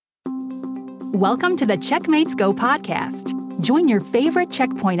Welcome to the Checkmates Go podcast. Join your favorite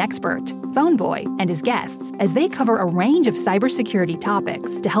checkpoint expert, Phoneboy, and his guests as they cover a range of cybersecurity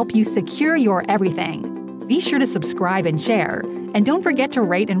topics to help you secure your everything. Be sure to subscribe and share, and don't forget to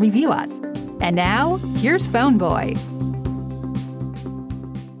rate and review us. And now, here's Phoneboy.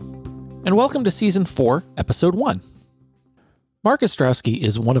 And welcome to Season 4, Episode 1. Mark Ostrowski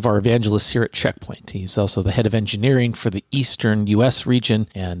is one of our evangelists here at Checkpoint. He's also the head of engineering for the Eastern U.S. region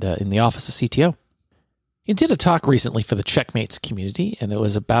and in the office of CTO. He did a talk recently for the Checkmates community, and it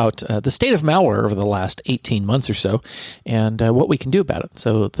was about the state of malware over the last 18 months or so and what we can do about it.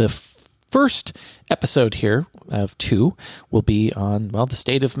 So the first episode here of 2 will be on, the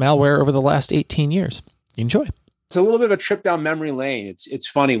state of malware over the last 18 years. Enjoy. It's a little bit of a trip down memory lane. It's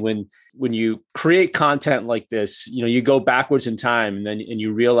funny when you create content like this, you go backwards in time and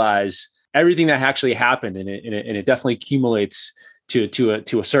you realize everything that actually happened, and it definitely accumulates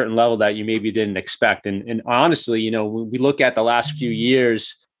to a certain level that you maybe didn't expect. And honestly, when we look at the last few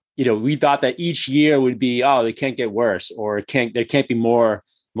years, we thought that each year would be, they can't get worse, or there can't be more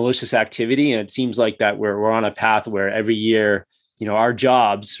malicious activity. And it seems like that we're on a path where every year, our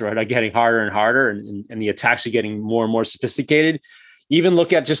jobs, right, are getting harder and harder, and the attacks are getting more and more sophisticated. Even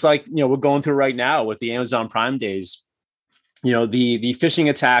look at just like, we're going through right now with the Amazon Prime days, the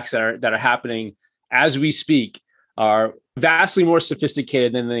phishing attacks that are happening as we speak are vastly more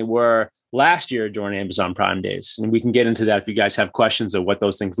sophisticated than they were last year during Amazon Prime days. And we can get into that if you guys have questions of what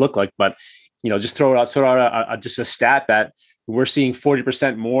those things look like. But, just throw out just a stat that we're seeing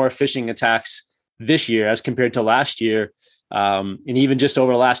 40% more phishing attacks this year as compared to last year. And even just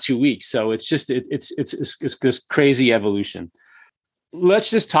over the last 2 weeks. So it's just, it's this crazy evolution. Let's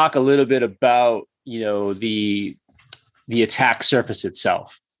just talk a little bit about, the attack surface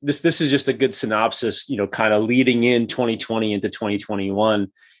itself. This is just a good synopsis, kind of leading in 2020 into 2021.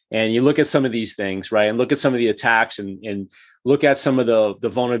 And you look at some of these things, right? And look at some of the attacks and look at some of the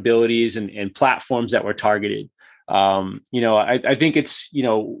vulnerabilities and platforms that were targeted. I think it's,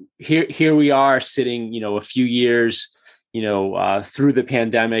 here we are sitting, a few years through the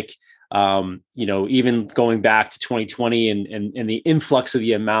pandemic, even going back to 2020 and the influx of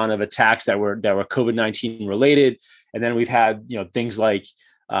the amount of attacks that were COVID-19 related. And then we've had, things like,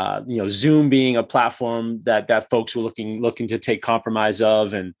 Zoom being a platform that folks were looking to take compromise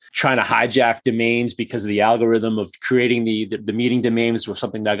of, and trying to hijack domains because of the algorithm of creating the meeting domains was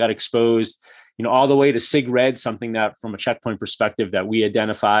something that got exposed, all the way to SIG-RED, something that from a Checkpoint perspective that we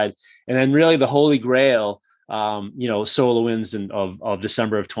identified. And then really the holy grail, SolarWinds of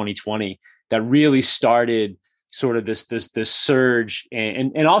December of 2020 that really started sort of this surge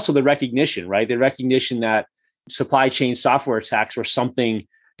and also the recognition, right? The recognition that supply chain software attacks were something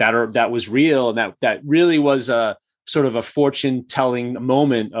that was real, and that really was a sort of a fortune telling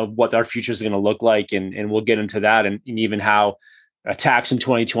moment of what our future is going to look like. And we'll get into that and even how attacks in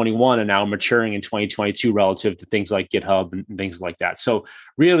 2021 are now maturing in 2022 relative to things like GitHub and things like that. So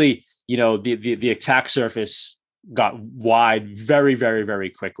really, the attack surface got wide very, very, very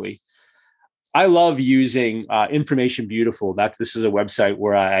quickly. I love using Information Beautiful. This is a website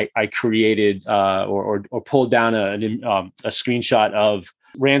where I created or pulled down a screenshot of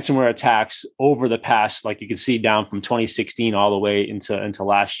ransomware attacks over the past, like you can see down from 2016 all the way into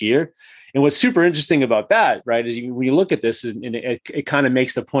last year. And what's super interesting about that, right, is when you look at this, and it kind of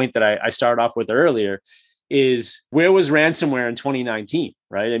makes the point that I started off with earlier, is where was ransomware in 2019,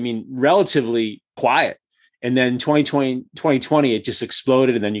 right? I mean, relatively quiet. And then 2020, it just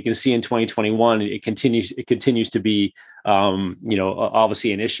exploded. And then you can see in 2021, it continues to be,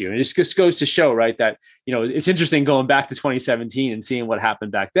 obviously an issue. And it just goes to show, right, that, it's interesting going back to 2017 and seeing what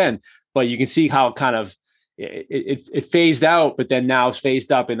happened back then. But you can see how kind of it phased out, but then now it's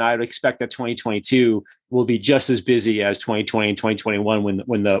phased up. And I would expect that 2022 will be just as busy as 2020 and 2021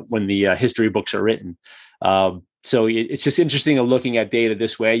 when the history books are written. So it's just interesting of looking at data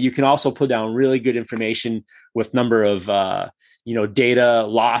this way. You can also put down really good information with number of, data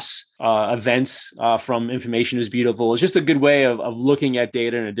loss events from Information is Beautiful. It's just a good way of looking at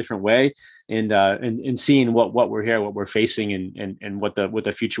data in a different way and seeing what we're facing and what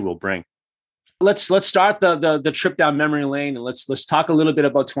the future will bring. Let's start the trip down memory lane, and let's talk a little bit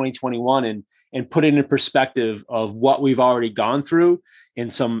about 2021 and put it in perspective of what we've already gone through in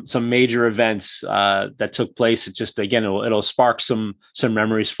some major events that took place. It just, again, it'll spark some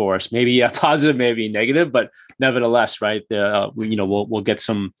memories for us, maybe positive, maybe negative, but nevertheless, right? We'll get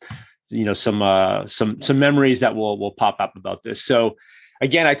some memories that will pop up about this. So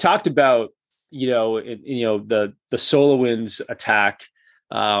again, I talked about, the SolarWinds attack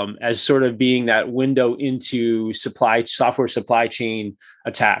as sort of being that window into software supply chain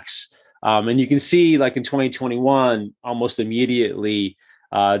attacks. And you can see like in 2021, almost immediately,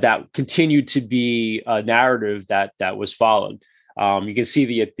 that continued to be a narrative that was followed. You can see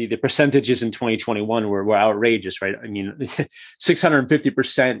the percentages in 2021 were outrageous, right? I mean,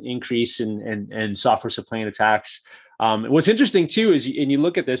 650% increase in software supplant attacks. What's interesting too is, and you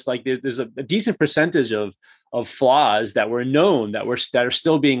look at this, like there's a decent percentage of flaws that were known that are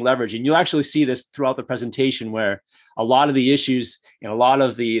still being leveraged, and you'll actually see this throughout the presentation, where a lot of the issues and a lot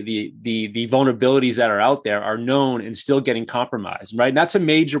of the vulnerabilities that are out there are known and still getting compromised, right? And that's a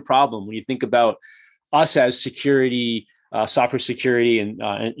major problem when you think about us as security, software security, and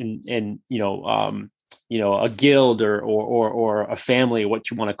a guild or a family,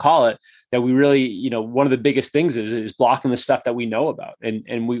 what you want to call it, that we really, one of the biggest things is blocking the stuff that we know about.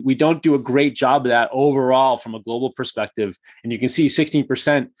 And we don't do a great job of that overall from a global perspective. And you can see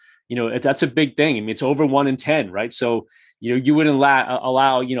 16%, that's a big thing. I mean, it's over 1 in 10, right? So, you wouldn't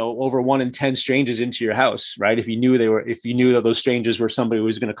allow, over 1 in 10 strangers into your house, right? If you knew that those strangers were somebody who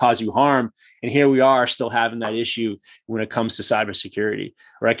was going to cause you harm. And here we are still having that issue when it comes to cybersecurity,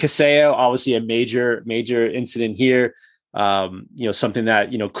 right? Kaseya, obviously a major incident here. Something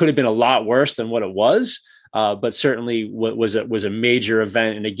that, could have been a lot worse than what it was, but certainly was a major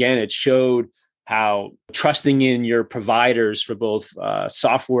event. And again, it showed how trusting in your providers for both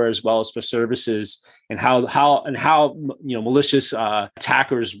software as well as for services, and how malicious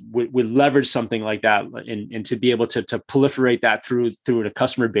attackers would leverage something like that, and to be able to proliferate that through the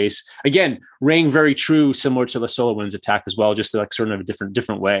customer base. Again, rang very true, similar to the SolarWinds attack as well, just like sort of a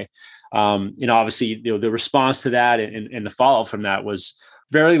different way. Obviously, the response to that and the follow-up from that was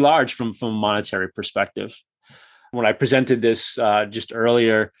very large from a monetary perspective. When I presented this just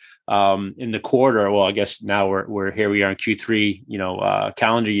earlier in the quarter, well, I guess now we're here. We are in Q3,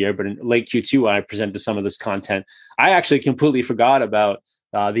 calendar year, but in late Q2, when I presented some of this content, I actually completely forgot about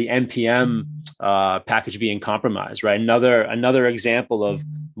the NPM package being compromised. Right, another example of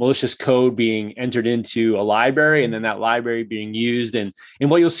malicious code being entered into a library, and then that library being used. And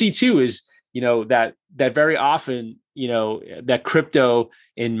what you'll see too is, that very often, that crypto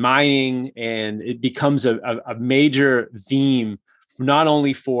in mining, and it becomes a major theme, not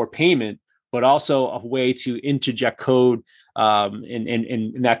only for payment, but also a way to interject code,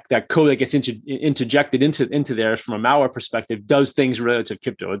 and that code that gets interjected into there from a malware perspective does things related to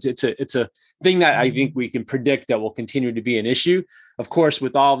crypto. It's a thing that I think we can predict that will continue to be an issue. Of course,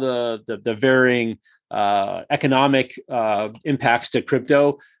 with all the varying economic impacts to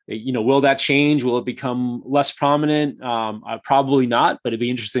crypto, will that change? Will it become less prominent? Probably not, but it'd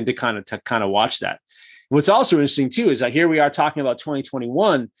be interesting to kind of watch that. What's also interesting too is that here we are talking about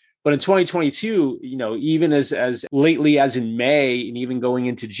 2021, but in 2022, even as lately as in May and even going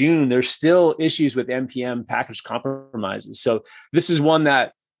into June, there's still issues with NPM package compromises. So this is one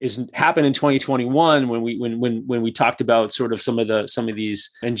that happened in 2021 when we talked about sort of some of these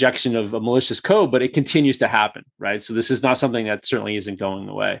injection of malicious code, but it continues to happen, right? So this is not something that certainly isn't going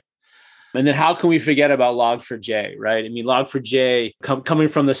away. And then how can we forget about Log4j, right? I mean, Log4j coming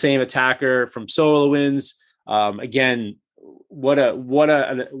from the same attacker from SolarWinds. Again, what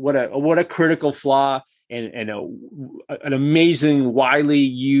a critical flaw, and an amazing, widely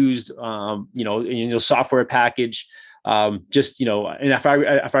used software package. And if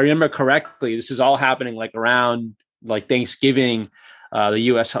I remember correctly, this is all happening like around like Thanksgiving, the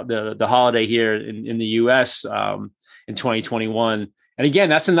U.S. the holiday here in the U.S. In 2021. And again,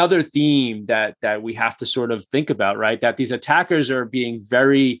 that's another theme that we have to sort of think about, right? That these attackers are being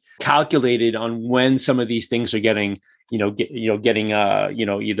very calculated on when some of these things are getting either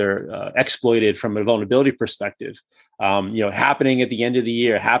exploited from a vulnerability perspective, happening at the end of the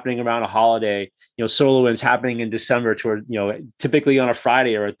year, happening around a holiday, SolarWinds happening in December toward, typically on a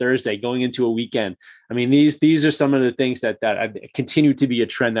Friday or a Thursday going into a weekend. I mean, these are some of the things that continue to be a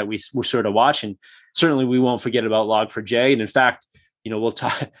trend that we're sort of watching. Certainly we won't forget about Log4j. And in fact, we'll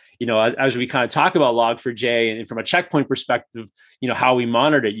talk, as we kind of talk about Log4j and from a checkpoint perspective, how we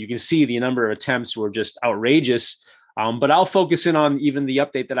monitored it, you can see the number of attempts were just outrageous. But I'll focus in on even the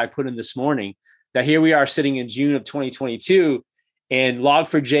update that I put in this morning, that here we are sitting in June of 2022, and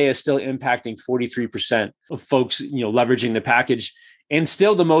Log4j is still impacting 43% of folks, leveraging the package, and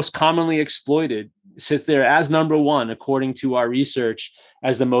still the most commonly exploited, sits there as number one, according to our research,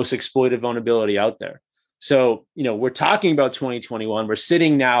 as the most exploited vulnerability out there. So, we're talking about 2021, we're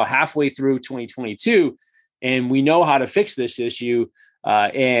sitting now halfway through 2022, and we know how to fix this issue.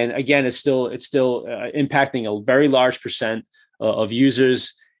 And again, it's still impacting a very large percent of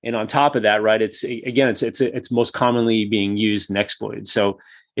users. And on top of that, right, it's most commonly being used and exploited. So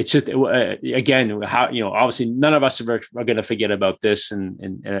it's just, again, how, obviously none of us are going to forget about this.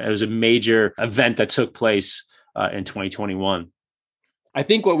 And it was a major event that took place in 2021. I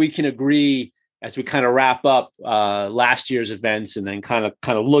think what we can agree as we kind of wrap up last year's events and then kind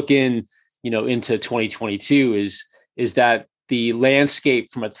of look into 2022 is that the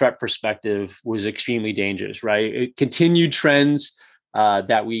landscape from a threat perspective was extremely dangerous, right? It continued trends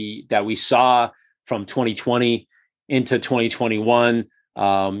that we saw from 2020 into 2021.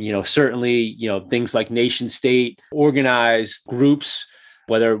 Certainly, things like nation state organized groups,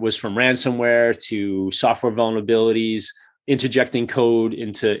 whether it was from ransomware to software vulnerabilities, interjecting code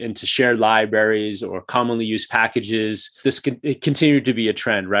into shared libraries or commonly used packages. It continued to be a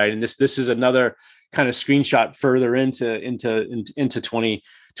trend, right? And this is another kind of screenshot further into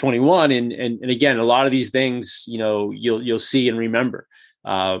 2021. And again, a lot of these things, you'll see and remember.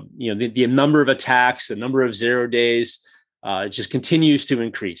 The number of attacks, the number of 0 days, just continues to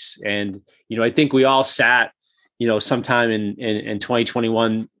increase. And I think we all sat, sometime in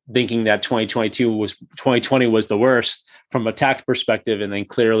 2021 thinking that 2020 was the worst from a tax perspective, and then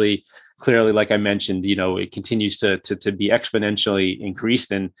clearly, like I mentioned, it continues to be exponentially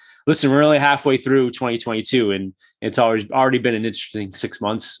increased. And listen, we're only halfway through 2022, and it's already been an interesting 6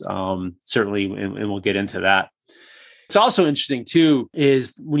 months, certainly, and we'll get into that. It's also interesting too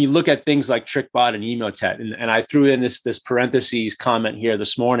is when you look at things like TrickBot and Emotet, and I threw in this parentheses comment here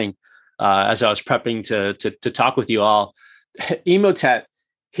this morning as I was prepping to talk with you all. Emotet,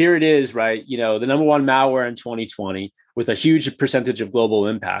 here it is, right? The number one malware in 2020 with a huge percentage of global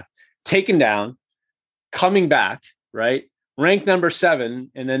impact, taken down, coming back, right? Ranked number 7,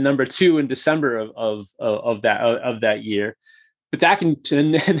 and then number 2 in December of that year. But and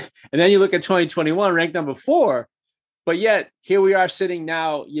then you look at 2021, ranked number 4. But yet here we are sitting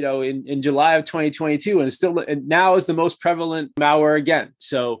now, in July of 2022, and now is the most prevalent malware again.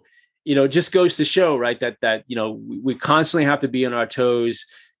 So, it just goes to show, right, that we constantly have to be on our toes.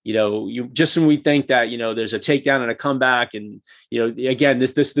 Just when we think that there's a takedown and a comeback, and again,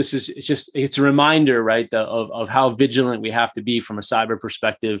 this is it's a reminder, right, of how vigilant we have to be from a cyber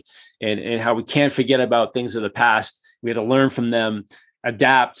perspective, and how we can't forget about things of the past. We have to learn from them,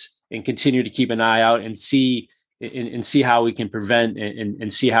 adapt, and continue to keep an eye out and see how we can prevent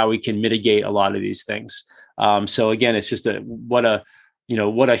and see how we can mitigate a lot of these things. So again, it's just what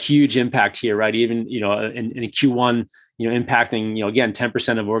a huge impact here, right? Even, in Q1, impacting, again,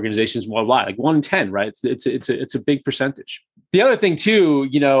 10% of organizations worldwide, like 1 in 10, right? It's a big percentage. The other thing too,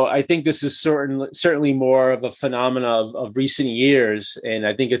 I think this is certainly more of a phenomena of recent years. And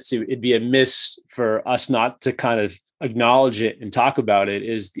I think it'd be a miss for us not to kind of acknowledge it and talk about it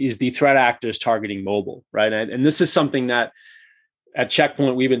is the threat actors targeting mobile, right? And this is something that at Check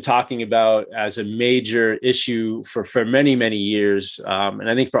Point we've been talking about as a major issue for many, many years. And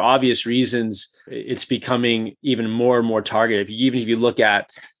I think for obvious reasons, it's becoming even more and more targeted. Even if you look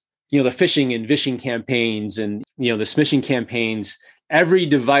at, the phishing and vishing campaigns and, the smishing campaigns, every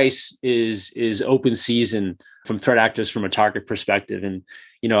device is open season from threat actors from a target perspective. And,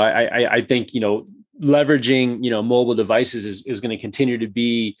 I think, leveraging, mobile devices is going to continue to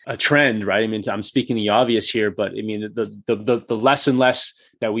be a trend, right? I mean, I'm speaking the obvious here, but I mean, the less and less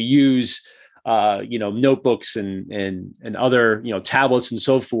that we use, notebooks and other, tablets and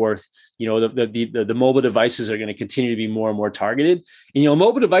so forth, the mobile devices are going to continue to be more and more targeted. And,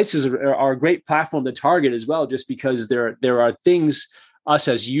 mobile devices are a great platform to target as well, just because there are things us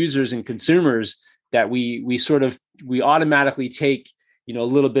as users and consumers that we automatically take, a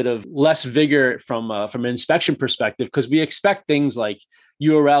little bit of less vigor from an inspection perspective, because we expect things like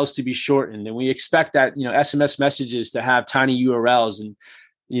URLs to be shortened, and we expect that SMS messages to have tiny URLs, and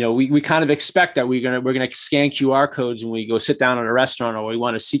we kind of expect that we're gonna scan QR codes when we go sit down at a restaurant or we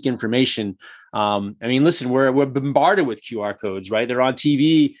want to seek information. I mean, listen, we're bombarded with QR codes, right? They're on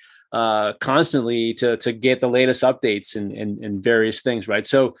TV constantly to get the latest updates and various things, right?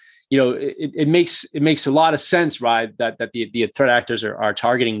 So it makes a lot of sense, right, that the threat actors are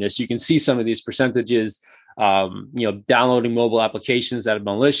targeting this. You can see some of these percentages, downloading mobile applications that are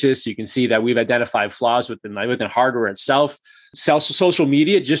malicious. You can see that we've identified flaws within hardware itself. Social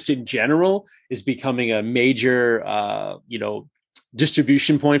media, just in general, is becoming a major,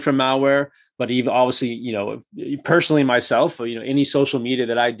 distribution point for malware. But even obviously, personally myself, any social media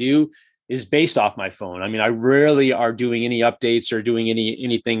that I do is based off my phone. I mean, I rarely are doing any updates or doing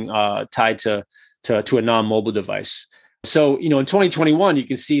anything tied to a non-mobile device. So, in 2021, you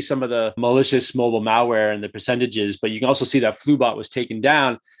can see some of the malicious mobile malware and the percentages, but you can also see that Flubot was taken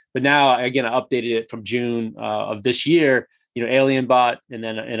down. But now, again, I updated it from June of this year. AlienBot and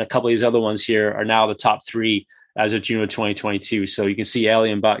a couple of these other ones here are now the top 3 as of June of 2022. So you can see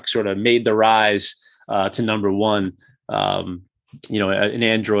Alienbot sort of made the rise to number one, an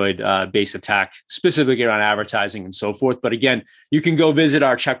Android-based attack, specifically around advertising and so forth. But again, you can go visit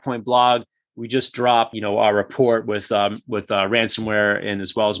our Checkpoint blog. We just dropped, our report with ransomware and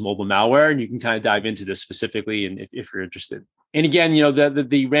as well as mobile malware, and you can kind of dive into this specifically, and if you're interested. And again,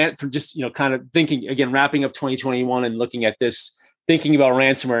 the rant from just kind of thinking again, wrapping up 2021 and looking at this, thinking about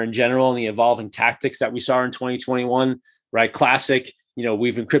ransomware in general and the evolving tactics that we saw in 2021. Right, classic.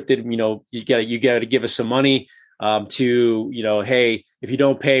 We've encrypted. You got to give us some money. Hey, if you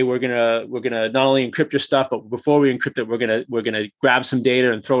don't pay, we're gonna not only encrypt your stuff, but before we encrypt it, we're gonna grab some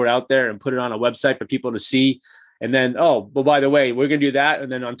data and throw it out there and put it on a website for people to see. And then, by the way, we're gonna do that.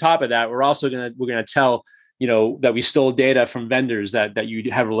 And then on top of that, we're gonna tell that we stole data from vendors that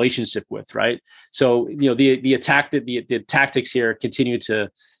you have a relationship with, right? So the tactics here continue to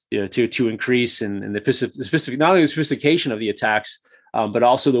increase, and the not only the sophistication of the attacks, but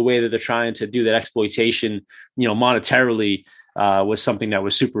also the way that they're trying to do that exploitation, monetarily, was something that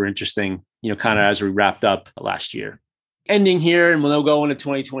was super interesting, kind of as we wrapped up last year. Ending here, and we'll go into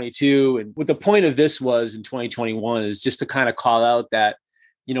 2022. And what the point of this was in 2021 is just to kind of call out that,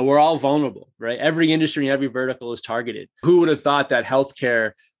 we're all vulnerable, right? Every industry and every vertical is targeted. Who would have thought that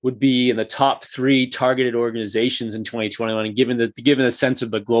healthcare would be in the top 3 targeted organizations in 2021, and given the sense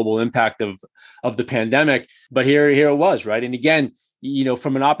of the global impact of the pandemic? But here it was, right? And again,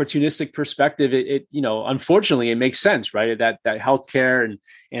 from an opportunistic perspective, it unfortunately, it makes sense, right? That healthcare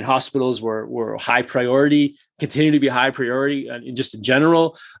and hospitals were high priority, continue to be high priority, just in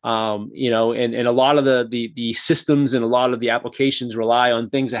general. And a lot of the systems and a lot of the applications rely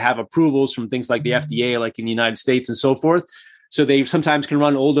on things that have approvals from things like the FDA, like in the United States and so forth. So they sometimes can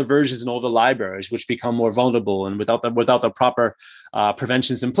run older versions and older libraries, which become more vulnerable, and without the proper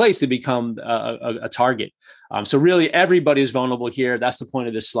preventions in place, they become a target. So really, everybody is vulnerable here. That's the point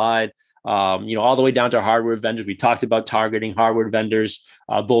of this slide. All the way down to hardware vendors. We talked about targeting hardware vendors,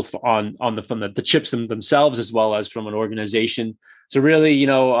 both from the chips themselves as well as from an organization. So really,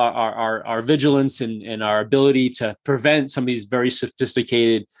 our vigilance and our ability to prevent some of these very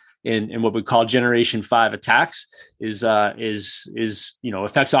sophisticated in what we call Generation 5 attacks is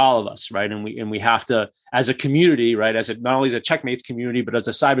affects all of us, right? And we have to, as a community, right, not only as a Checkmates community, but as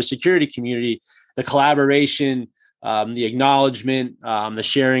a cybersecurity community, the collaboration, the acknowledgement, the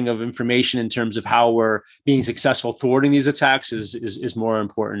sharing of information in terms of how we're being successful thwarting these attacks is more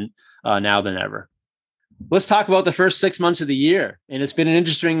important now than ever. Let's talk about the first 6 months of the year, and it's been an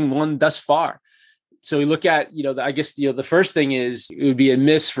interesting one thus far. So we look at, I guess, the first thing is it would be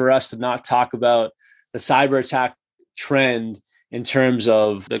amiss for us to not talk about the cyber attack trend in terms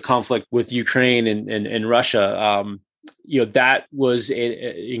of the conflict with Ukraine and Russia. That was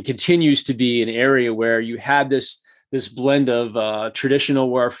and continues to be an area where you had this blend of traditional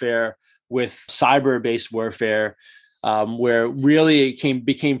warfare with cyber-based warfare, where really it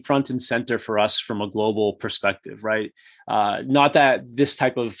became front and center for us from a global perspective, right? Not that this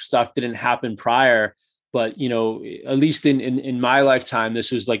type of stuff didn't happen prior, but at least in my lifetime,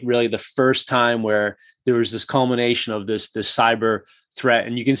 this was like really the first time where there was this culmination of this cyber threat.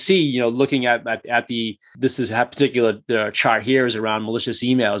 And you can see, looking at this is a particular chart here is around malicious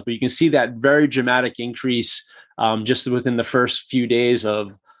emails, but you can see that very dramatic increase just within the first few days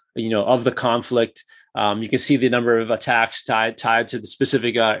of the conflict. You can see the number of attacks tied to the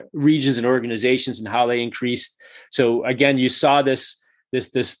specific regions and organizations and how they increased. So again, you saw this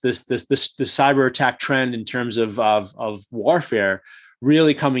cyber attack trend in terms of warfare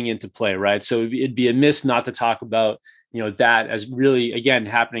really coming into play, right? So it'd be amiss not to talk about that as really again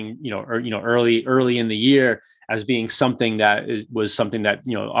happening early in the year as being something that was something that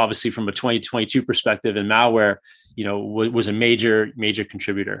obviously from a 2022 perspective and malware was a major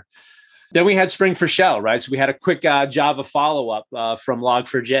contributor. Then we had Spring4Shell, right? So we had a quick Java follow-up from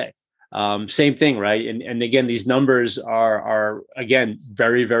Log4j. Same thing, right? And again, these numbers are again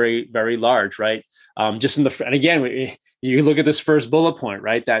very, very, very large, right? And again, you look at this first bullet point,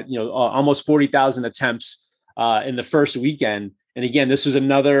 right? That almost 40,000 attempts in the first weekend. And again, this was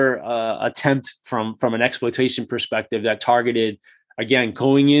another attempt from an exploitation perspective that targeted, again,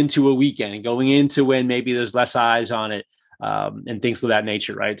 going into a weekend and going into when maybe there's less eyes on it. And things of that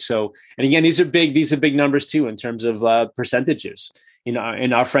nature, right? So, and again, these are big numbers too in terms of percentages.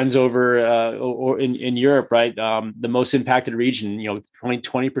 And our friends over or in Europe, right? The most impacted region,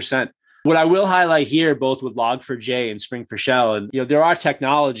 20%. What I will highlight here, both with Log4j and Spring4Shell, and there are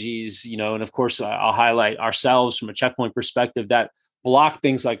technologies, and of course I'll highlight ourselves from a Checkpoint perspective that block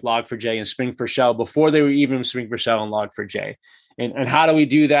things like Log4j and Spring4Shell before they were even Spring4Shell and Log4j. And how do we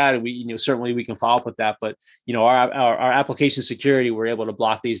do that? We, certainly we can follow up with that, but, our application security, we're able to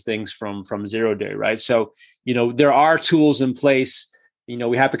block these things from 0 day, right? So, there are tools in place.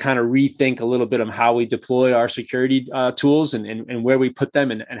 We have to kind of rethink a little bit of how we deploy our security tools and where we put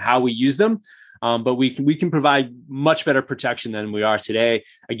them and how we use them. But we can provide much better protection than we are today.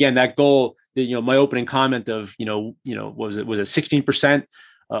 Again, that goal, my opening comment of, was it 16%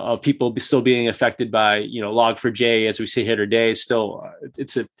 of people still being affected by, Log4j as we sit here today is still,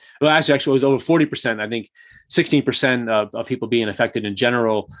 actually it was over 40%. I think 16% of people being affected in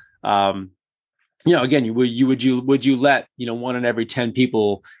general. Again, would you let 1 in every 10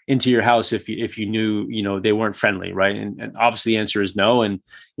 people into your house if you knew they weren't friendly, right? And obviously the answer is no. And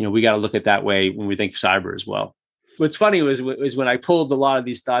we got to look at that way when we think of cyber as well. What's funny was when I pulled a lot of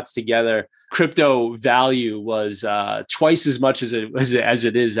these thoughts together, crypto value was twice as much as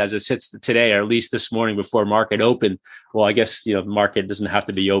it sits today, or at least this morning before market open. Well, I guess the market doesn't have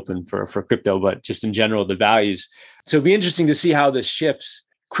to be open for crypto, but just in general the values. So it'd be interesting to see how this shifts.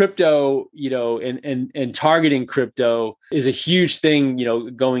 Crypto, and targeting crypto is a huge thing,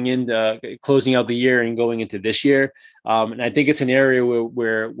 going into closing out the year and going into this year. And I think it's an area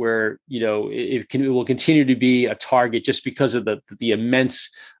where it will continue to be a target just because of the immense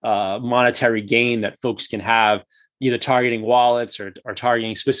monetary gain that folks can have, either targeting wallets or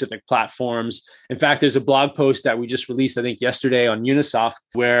targeting specific platforms. In fact, there's a blog post that we just released, I think yesterday on Unisoft,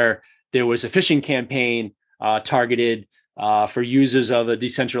 where there was a phishing campaign targeted for users of a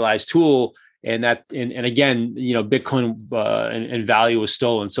decentralized tool, and again, Bitcoin and value was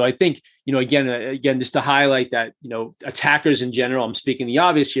stolen. So I think, again, just to highlight that, attackers in general, I'm speaking the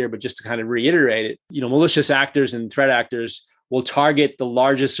obvious here, but just to kind of reiterate it, malicious actors and threat actors will target the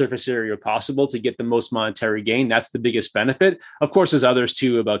largest surface area possible to get the most monetary gain. That's the biggest benefit. Of course, there's others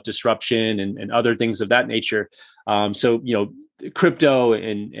too about disruption and other things of that nature. So, crypto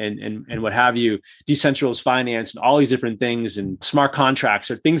and what have you, decentralized finance and all these different things and smart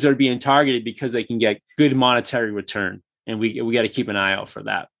contracts are things that are being targeted because they can get good monetary return. And we got to keep an eye out for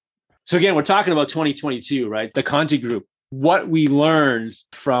that. So again, we're talking about 2022, right? The Conti Group. What we learned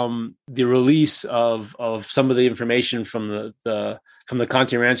from the release of some of the information from the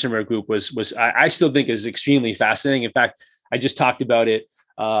Conti ransomware group was I still think is extremely fascinating. In fact, I just talked about it,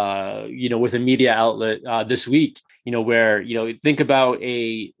 with a media outlet this week. Where think about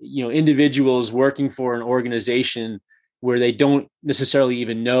individuals working for an organization where they don't necessarily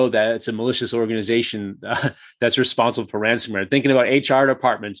even know that it's a malicious organization that's responsible for ransomware. Thinking about HR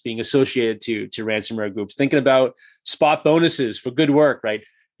departments being associated to ransomware groups. Thinking about spot bonuses for good work, right?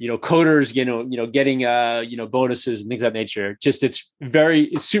 Coders, getting bonuses and things of that nature. Just it's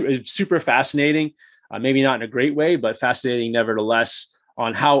super fascinating. Maybe not in a great way, but fascinating nevertheless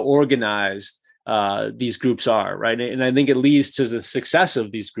on how organized these groups are, right? And I think it leads to the success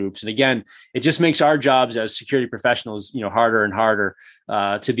of these groups. And again, it just makes our jobs as security professionals, harder and harder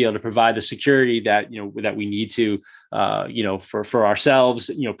to be able to provide the security that that we need to, for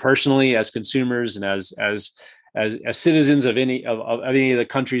ourselves, personally as consumers and as citizens of any of any of the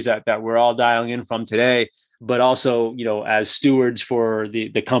countries that we're all dialing in from today, but also as stewards for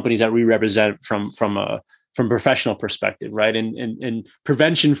the companies that we represent from a professional perspective, right? And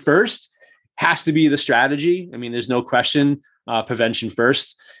prevention first has to be the strategy. I mean, there's no question, prevention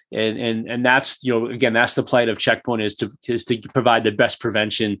first. And that's, again, that's the plight of Checkpoint is to provide the best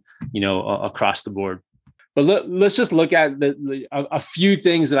prevention, across the board. But let's just look at a few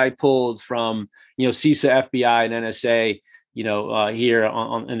things that I pulled from, CISA, FBI, and NSA, here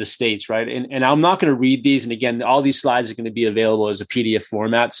in the States, right? And I'm not going to read these. And again, all these slides are going to be available as a PDF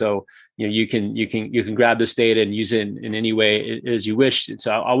format. So, you can grab this data and use it in any way as you wish.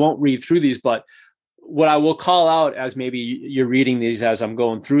 So I won't read through these, but what I will call out as maybe you're reading these as I'm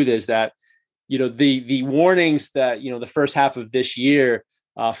going through this, that, the warnings that, the first half of this year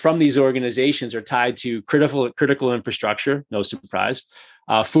from these organizations are tied to critical infrastructure, no surprise,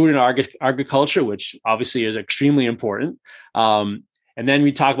 food and agriculture, which obviously is extremely important. And then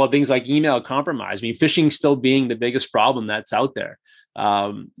we talk about things like email compromise. I mean, phishing still being the biggest problem that's out there.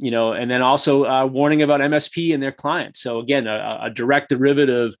 And then also warning about MSP and their clients. So again, a direct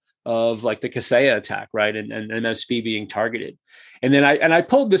derivative of like the Kaseya attack, right? And MSP being targeted. And then I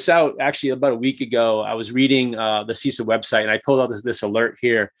pulled this out actually about a week ago. I was reading the CISA website and I pulled out this alert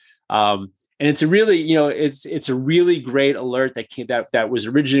here. And it's a really, it's a really great alert that was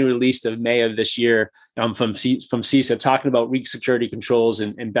originally released in May of this year from CISA, talking about weak security controls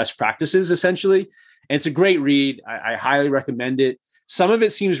and best practices, essentially. And it's a great read. I highly recommend it. Some of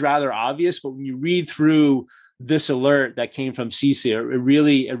it seems rather obvious, but when you read through this alert that came from CISA,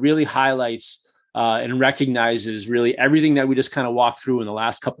 it really highlights and recognizes really everything that we just kind of walked through in the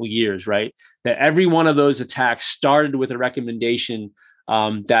last couple of years, right? That every one of those attacks started with a recommendation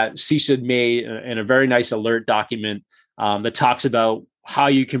that CISA made in a very nice alert document that talks about how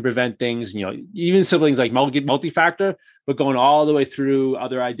you can prevent things, even simple things like multi-factor, but going all the way through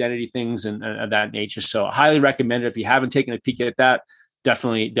other identity things and of that nature. So I highly recommend it. If you haven't taken a peek at that,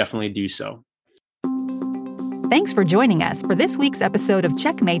 definitely do so. Thanks for joining us for this week's episode of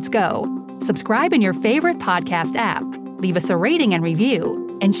Checkmates Go. Subscribe in your favorite podcast app, leave us a rating and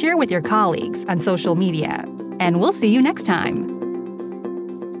review, and share with your colleagues on social media. And we'll see you next time.